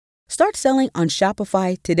Start selling on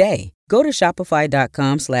Shopify today. Go to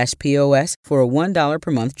shopify.com/POS for a $1 per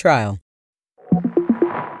month trial.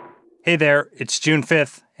 Hey there, it's June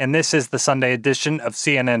 5th, and this is the Sunday edition of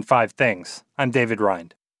CNN 5 Things. I'm David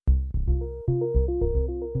Rind.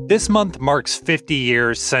 This month marks 50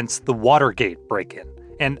 years since the Watergate break-in.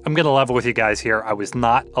 And I'm going to level with you guys here. I was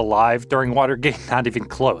not alive during Watergate, not even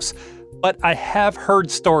close. But I have heard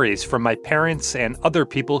stories from my parents and other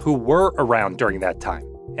people who were around during that time.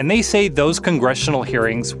 And they say those congressional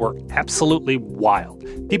hearings were absolutely wild.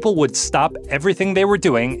 People would stop everything they were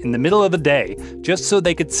doing in the middle of the day just so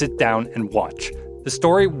they could sit down and watch. The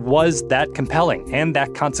story was that compelling and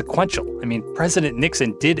that consequential. I mean, President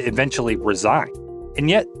Nixon did eventually resign. And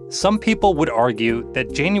yet, some people would argue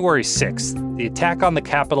that January 6th, the attack on the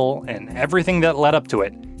Capitol and everything that led up to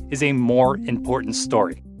it, is a more important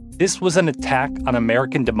story. This was an attack on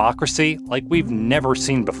American democracy like we've never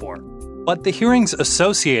seen before. But the hearings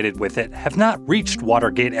associated with it have not reached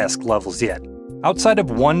Watergate-esque levels yet. Outside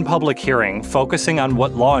of one public hearing focusing on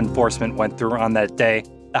what law enforcement went through on that day,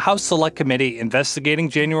 the House Select Committee investigating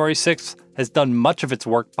January 6th has done much of its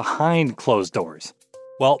work behind closed doors.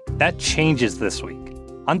 Well, that changes this week.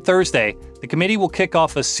 On Thursday, the committee will kick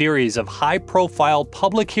off a series of high-profile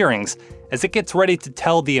public hearings as it gets ready to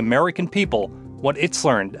tell the American people what it's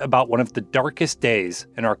learned about one of the darkest days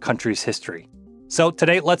in our country's history. So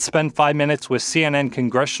today, let's spend 5 minutes with CNN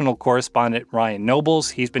congressional correspondent Ryan Nobles.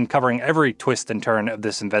 He's been covering every twist and turn of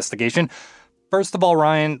this investigation. First of all,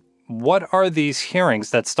 Ryan, what are these hearings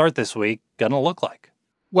that start this week going to look like?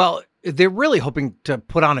 Well, they're really hoping to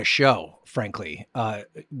put on a show, frankly.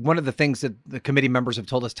 One of the things that the committee members have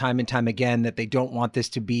told us time and time again, that they don't want this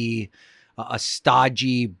to be a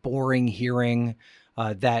stodgy, boring hearing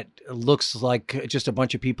that looks like just a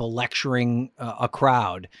bunch of people lecturing a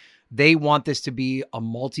crowd. They want this to be a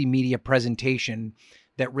multimedia presentation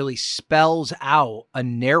that really spells out a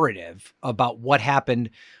narrative about what happened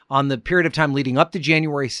on the period of time leading up to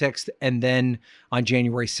January 6th and then on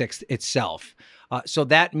January 6th itself. So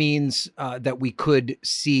that means that we could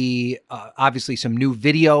see, obviously, some new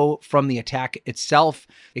video from the attack itself.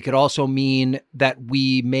 It could also mean that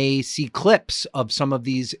we may see clips of some of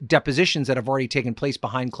these depositions that have already taken place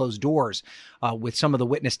behind closed doors with some of the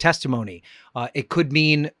witness testimony. It could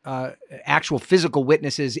mean actual physical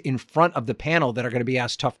witnesses in front of the panel that are going to be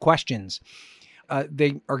asked tough questions.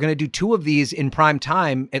 They are going to do two of these in prime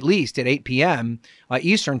time, at least at 8 p.m.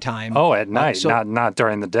 Eastern time. Oh, at night, not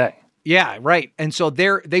during the day. Yeah, right. And so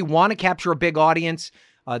they want to capture a big audience.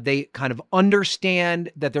 They kind of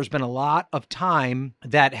understand that there's been a lot of time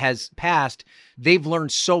that has passed. They've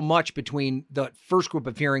learned so much between the first group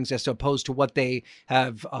of hearings as opposed to what they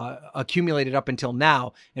have accumulated up until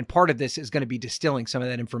now. And part of this is going to be distilling some of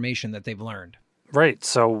that information that they've learned. Right.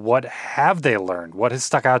 So what have they learned? What has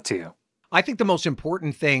stuck out to you? I think the most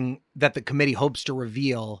important thing that the committee hopes to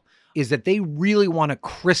reveal is that they really want to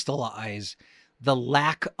crystallize the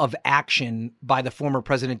lack of action by the former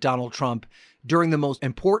President Donald Trump during the most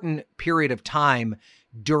important period of time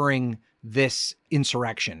during this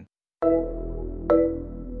insurrection.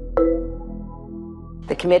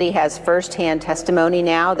 The committee has firsthand testimony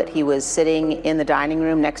now that he was sitting in the dining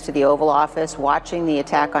room next to the Oval Office watching the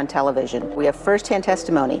attack on television. We have firsthand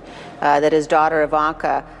testimony that his daughter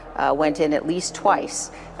Ivanka went in at least twice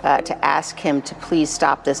to ask him to please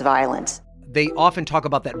stop this violence. They often talk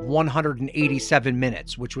about that 187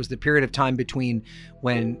 minutes, which was the period of time between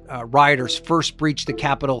when rioters first breached the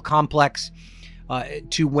Capitol complex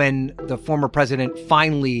to when the former president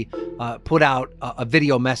finally put out a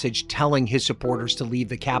video message telling his supporters to leave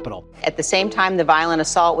the Capitol. At the same time the violent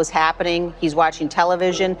assault was happening, he's watching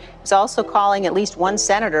television. He's also calling at least one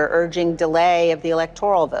senator urging delay of the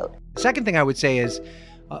electoral vote. The second thing I would say is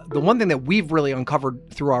the one thing that we've really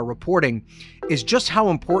uncovered through our reporting is just how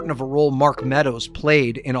important of a role Mark Meadows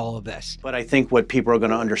played in all of this. But I think what people are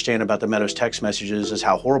going to understand about the Meadows text messages is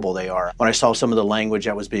how horrible they are. When I saw some of the language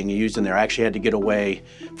that was being used in there, I actually had to get away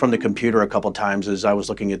from the computer a couple times as I was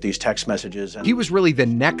looking at these text messages. He was really the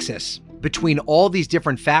nexus between all these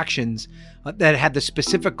different factions that had the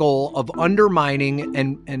specific goal of undermining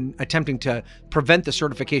and attempting to prevent the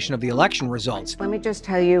certification of the election results. Let me just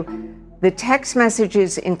tell you, the text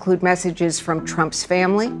messages include messages from Trump's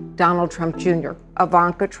family, Donald Trump Jr.,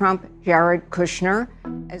 Ivanka Trump, Jared Kushner.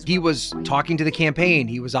 He was talking to the campaign.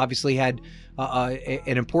 He was obviously had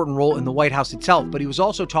an important role in the White House itself, but he was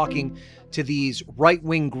also talking to these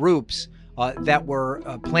right-wing groups that were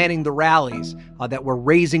planning the rallies, that were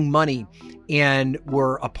raising money, and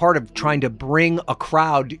were a part of trying to bring a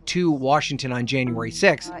crowd to Washington on January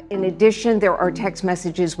 6th. In addition, there are text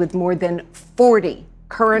messages with more than 40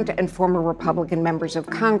 current and former Republican members of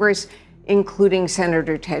Congress, including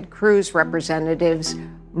Senator Ted Cruz, Representatives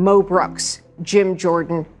Mo Brooks, Jim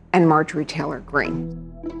Jordan, and Marjorie Taylor Greene.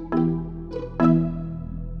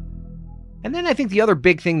 And then I think the other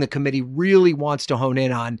big thing the committee really wants to hone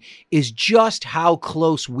in on is just how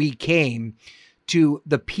close we came to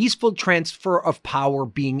the peaceful transfer of power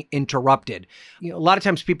being interrupted. A lot of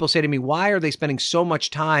times people say to me, why are they spending so much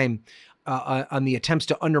time on the attempts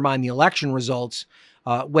to undermine the election results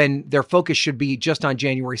when their focus should be just on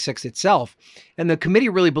January 6th itself? And the committee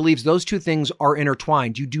really believes those two things are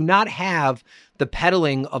intertwined. You do not have the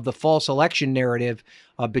peddling of the false election narrative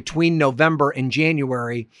between November and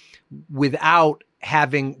January without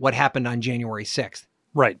having what happened on January 6th.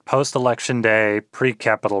 Right. Post-election day,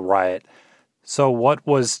 pre-Capitol riot. So what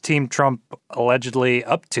was Team Trump allegedly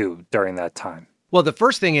up to during that time? Well, the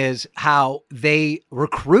first thing is how they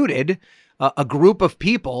recruited a group of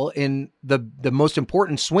people in the most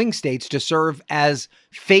important swing states to serve as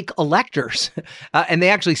fake electors. And they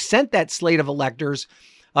actually sent that slate of electors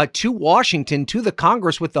to Washington, to the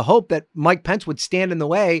Congress, with the hope that Mike Pence would stand in the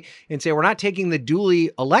way and say, we're not taking the duly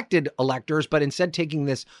elected electors, but instead taking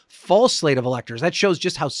this false slate of electors. That shows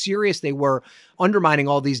just how serious they were undermining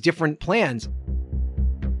all these different plans.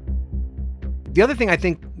 The other thing I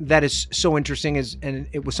think that is so interesting is, and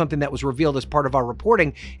it was something that was revealed as part of our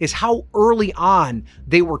reporting, is how early on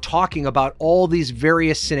they were talking about all these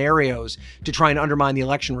various scenarios to try and undermine the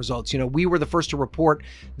election results. We were the first to report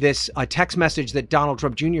this text message that Donald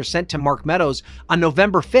Trump Jr. sent to Mark Meadows on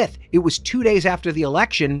November 5th. It was 2 days after the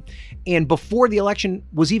election and before the election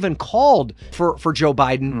was even called for Joe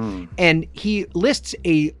Biden. And he lists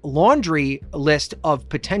a laundry list of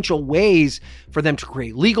potential ways for them to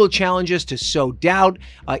create legal challenges, to sow doubt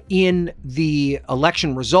in the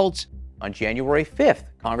election results. On January 5th,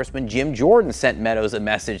 Congressman Jim Jordan sent Meadows a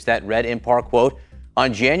message that read in part, quote,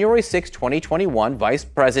 on January 6, 2021, Vice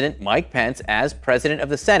President Mike Pence, as President of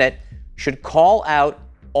the Senate, should call out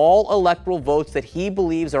all electoral votes that he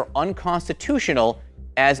believes are unconstitutional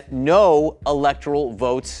as no electoral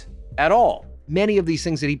votes at all. Many of these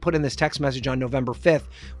things that he put in this text message on November 5th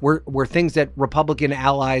were things that Republican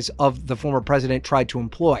allies of the former president tried to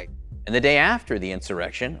employ. And the day after the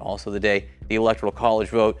insurrection, also the day the Electoral College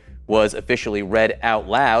vote was officially read out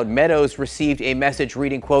loud, Meadows received a message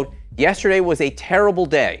reading, quote, yesterday was a terrible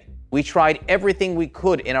day. We tried everything we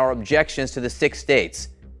could in our objections to the 6 states.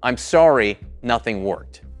 I'm sorry, nothing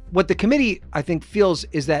worked. What the committee, I think, feels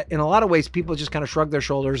is that in a lot of ways, people just kind of shrug their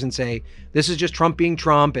shoulders and say, this is just Trump being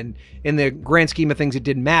Trump. And in the grand scheme of things, it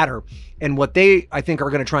didn't matter. And what they, I think, are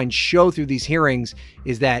going to try and show through these hearings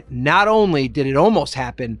is that not only did it almost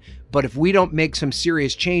happen, but if we don't make some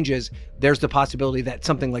serious changes, there's the possibility that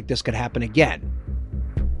something like this could happen again.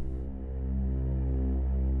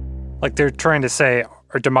 Like they're trying to say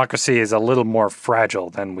our democracy is a little more fragile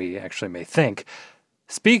than we actually may think.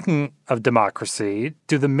 Speaking of democracy,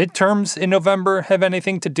 do the midterms in November have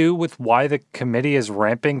anything to do with why the committee is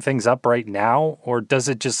ramping things up right now? Or does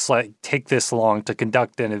it just take this long to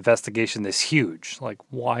conduct an investigation this huge?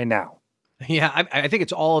 Why now? Yeah, I think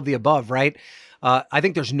it's all of the above, right? I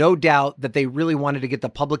think there's no doubt that they really wanted to get the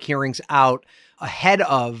public hearings out ahead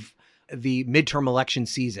of the midterm election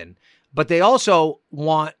season. But they also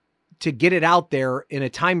want to get it out there in a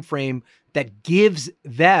time frame that gives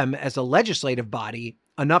them as a legislative body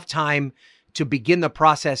enough time to begin the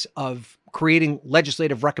process of creating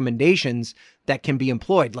legislative recommendations that can be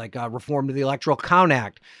employed, like reform to the Electoral Count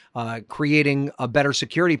Act, creating a better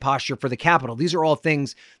security posture for the Capitol. These are all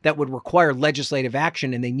things that would require legislative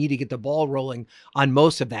action, and they need to get the ball rolling on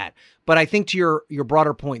most of that. But I think to your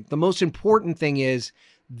broader point, the most important thing is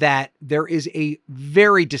that there is a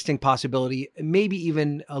very distinct possibility, maybe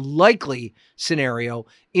even a likely scenario,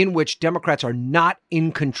 in which Democrats are not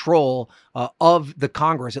in control of the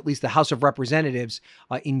Congress, at least the House of Representatives,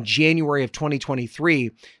 in January of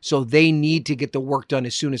 2023. So they need to get the work done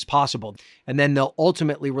as soon as possible. And then they'll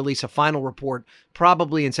ultimately release a final report,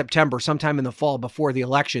 probably in September, sometime in the fall before the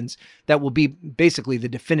elections, that will be basically the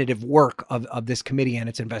definitive work of this committee and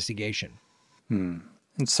its investigation.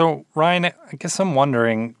 And so, Ryan, I guess I'm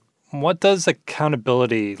wondering, what does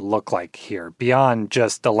accountability look like here beyond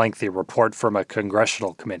just a lengthy report from a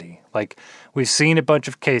congressional committee? We've seen a bunch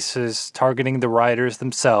of cases targeting the rioters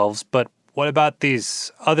themselves, but what about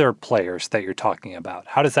these other players that you're talking about?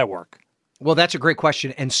 How does that work? Well, that's a great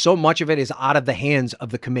question. And so much of it is out of the hands of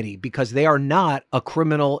the committee because they are not a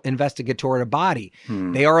criminal investigatory body.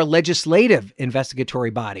 They are a legislative investigatory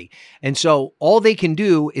body. And so all they can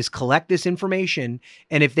do is collect this information.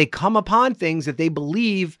 And if they come upon things that they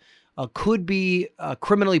believe could be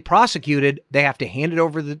criminally prosecuted, they have to hand it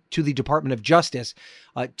over to the Department of Justice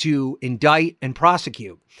to indict and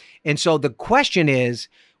prosecute. And so the question is,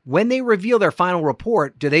 when they reveal their final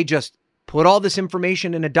report, do they just put all this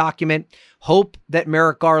information in a document, hope that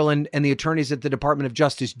Merrick Garland and the attorneys at the Department of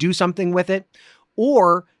Justice do something with it?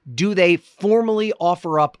 Or do they formally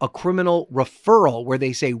offer up a criminal referral where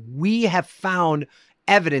they say, we have found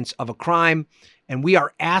evidence of a crime and we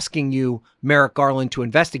are asking you, Merrick Garland, to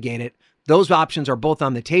investigate it? Those options are both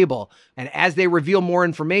on the table. And as they reveal more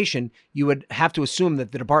information, you would have to assume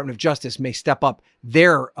that the Department of Justice may step up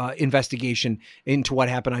their investigation into what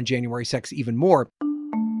happened on January 6th even more.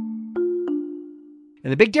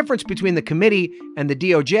 And the big difference between the committee and the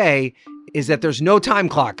DOJ is that there's no time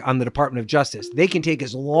clock on the Department of Justice. They can take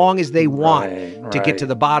as long as they want to get to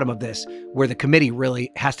the bottom of this, where the committee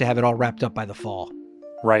really has to have it all wrapped up by the fall.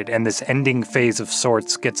 Right, and this ending phase of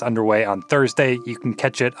sorts gets underway on Thursday. You can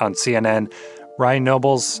catch it on CNN. Ryan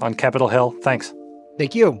Nobles on Capitol Hill, thanks.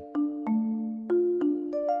 Thank you.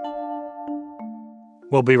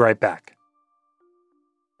 We'll be right back.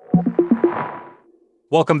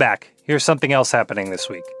 Welcome back. Here's something else happening this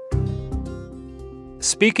week.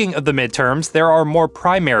 Speaking of the midterms, there are more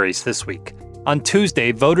primaries this week. On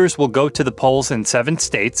Tuesday, voters will go to the polls in 7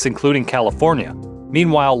 states, including California.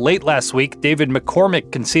 Meanwhile, late last week, David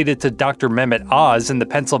McCormick conceded to Dr. Mehmet Oz in the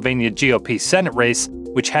Pennsylvania GOP Senate race,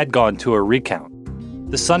 which had gone to a recount.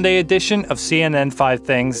 The Sunday edition of CNN 5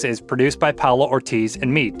 Things is produced by Paula Ortiz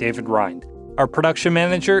and me, David Rind. Our production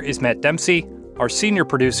manager is Matt Dempsey. Our senior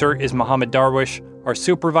producer is Mohammed Darwish. Our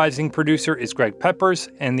supervising producer is Greg Peppers,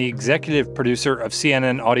 and the executive producer of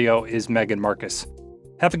CNN Audio is Megan Marcus.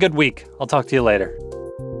 Have a good week. I'll talk to you later.